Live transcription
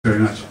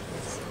very much.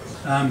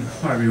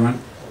 Hi everyone.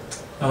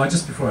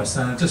 Just before I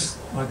start, I'd just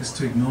like us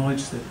to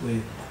acknowledge that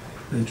we're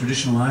the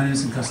traditional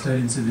owners and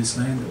custodians of this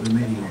land that we're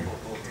meeting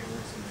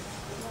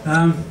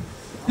on.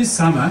 This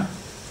summer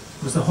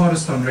was the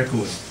hottest on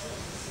record.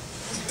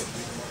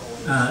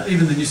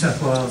 Even the New South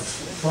Wales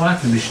Fire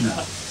Commissioner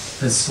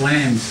has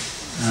slammed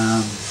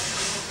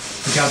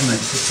the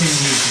government for 10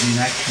 years of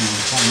inaction on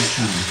climate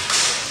change.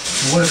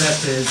 And what about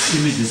those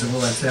images of all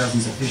those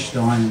thousands of fish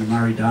dying in the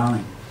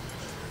Murray-Darling?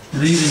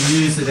 And even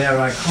news that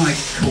our iconic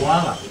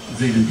koala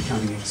is even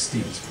becoming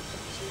extinct.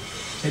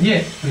 And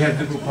yet, we have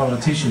Liberal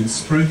politicians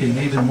spruiking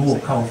even more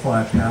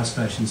coal-fired power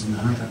stations in the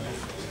Hunter.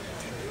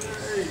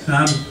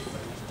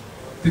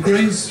 The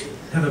Greens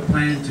have a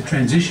plan to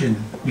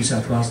transition New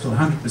South Wales to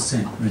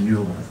 100%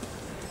 renewable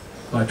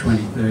by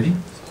 2030,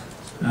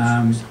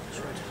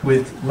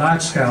 with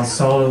large-scale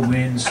solar,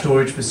 wind,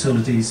 storage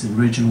facilities in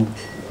regional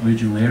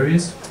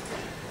areas,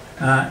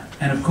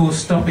 and of course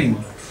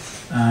stopping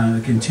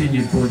the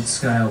continued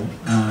broad-scale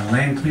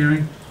land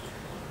clearing,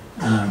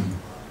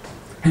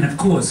 and of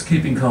course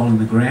keeping coal in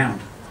the ground.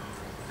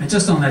 And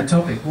just on that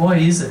topic, why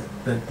is it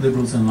that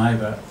Liberals and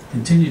Labor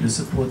continue to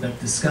support that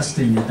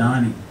disgusting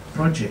Adani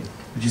project,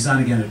 which is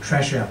only going to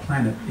trash our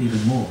planet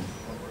even more?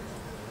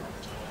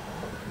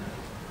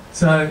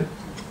 So,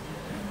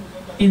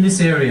 in this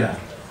area,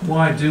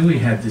 why do we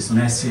have this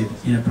massive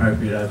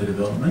inappropriate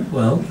overdevelopment?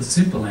 Well, the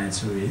simple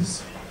answer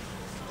is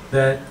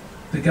that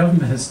the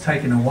government has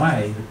taken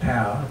away the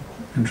power,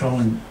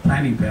 controlling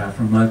planning power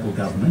from local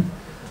government,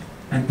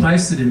 and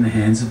placed it in the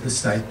hands of the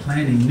state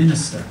planning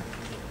minister.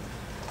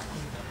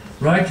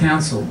 Ryde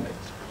Council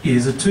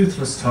is a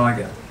toothless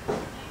tiger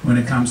when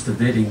it comes to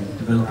vetting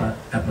developer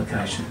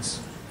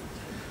applications.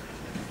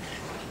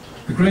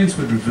 The Greens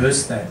would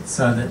reverse that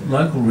so that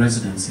local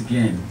residents,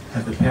 again,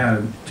 have the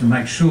power to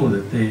make sure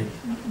that the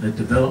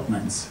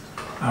developments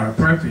are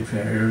appropriate for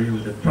our area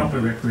with the proper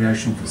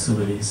recreational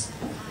facilities,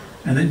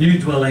 and that new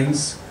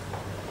dwellings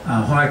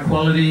are high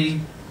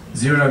quality,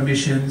 zero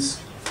emissions,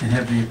 and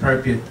have the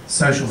appropriate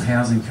social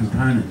housing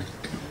component.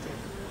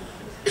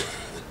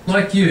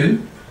 Like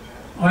you,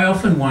 I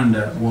often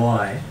wonder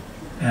why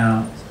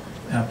our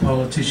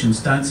politicians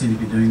don't seem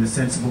to be doing the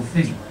sensible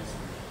thing.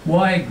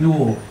 Why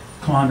ignore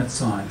climate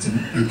science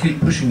and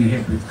keep pushing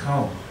ahead with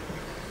coal?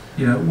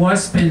 You know, why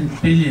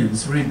spend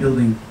billions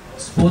rebuilding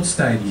sports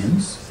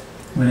stadiums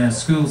when our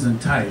schools and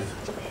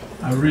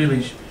TAFE are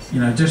really,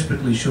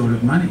 desperately short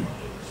of money?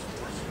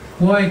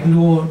 Why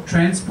ignore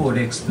transport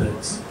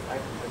experts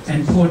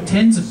and pour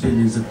tens of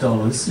billions of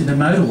dollars into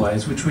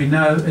motorways which we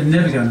know are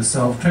never going to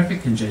solve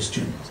traffic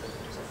congestion?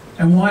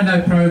 And why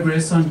no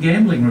progress on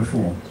gambling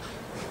reform?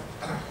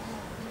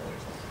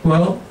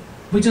 Well,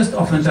 we just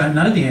often don't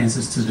know the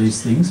answers to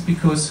these things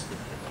because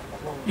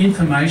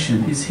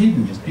information is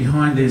hidden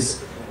behind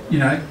this,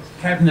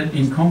 cabinet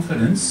in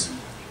confidence,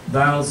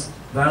 veil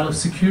of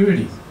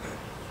security.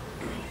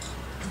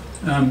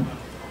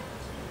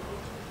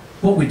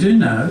 What we do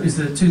know is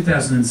that in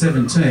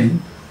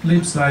 2017,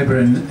 Libs, Labor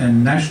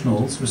and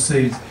Nationals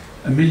received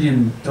 $1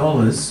 million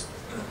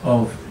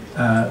of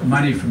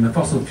money from the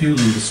fossil fuel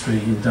industry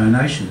in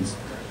donations,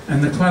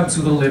 and the clubs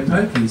with all their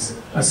pokies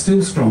are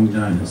still strong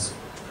donors.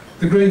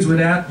 The Greens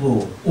would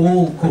outlaw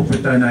all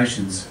corporate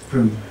donations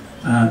from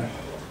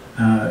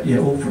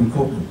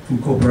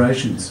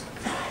corporations,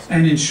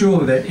 and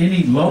ensure that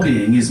any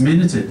lobbying is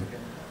minuted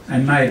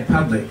and made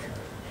public.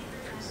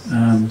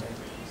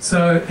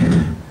 So,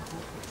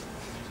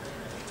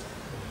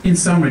 in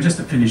summary, just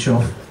to finish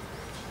off,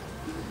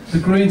 the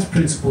Greens'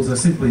 principles are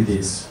simply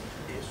this: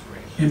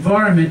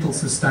 environmental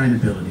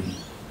sustainability,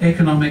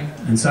 economic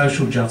and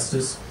social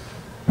justice,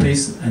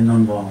 peace and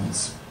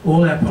non-violence.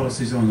 All our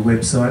policies are on the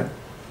website,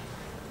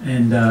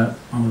 and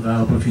I'm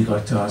available if you'd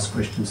like to ask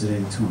questions at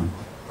any time.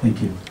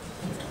 Thank you.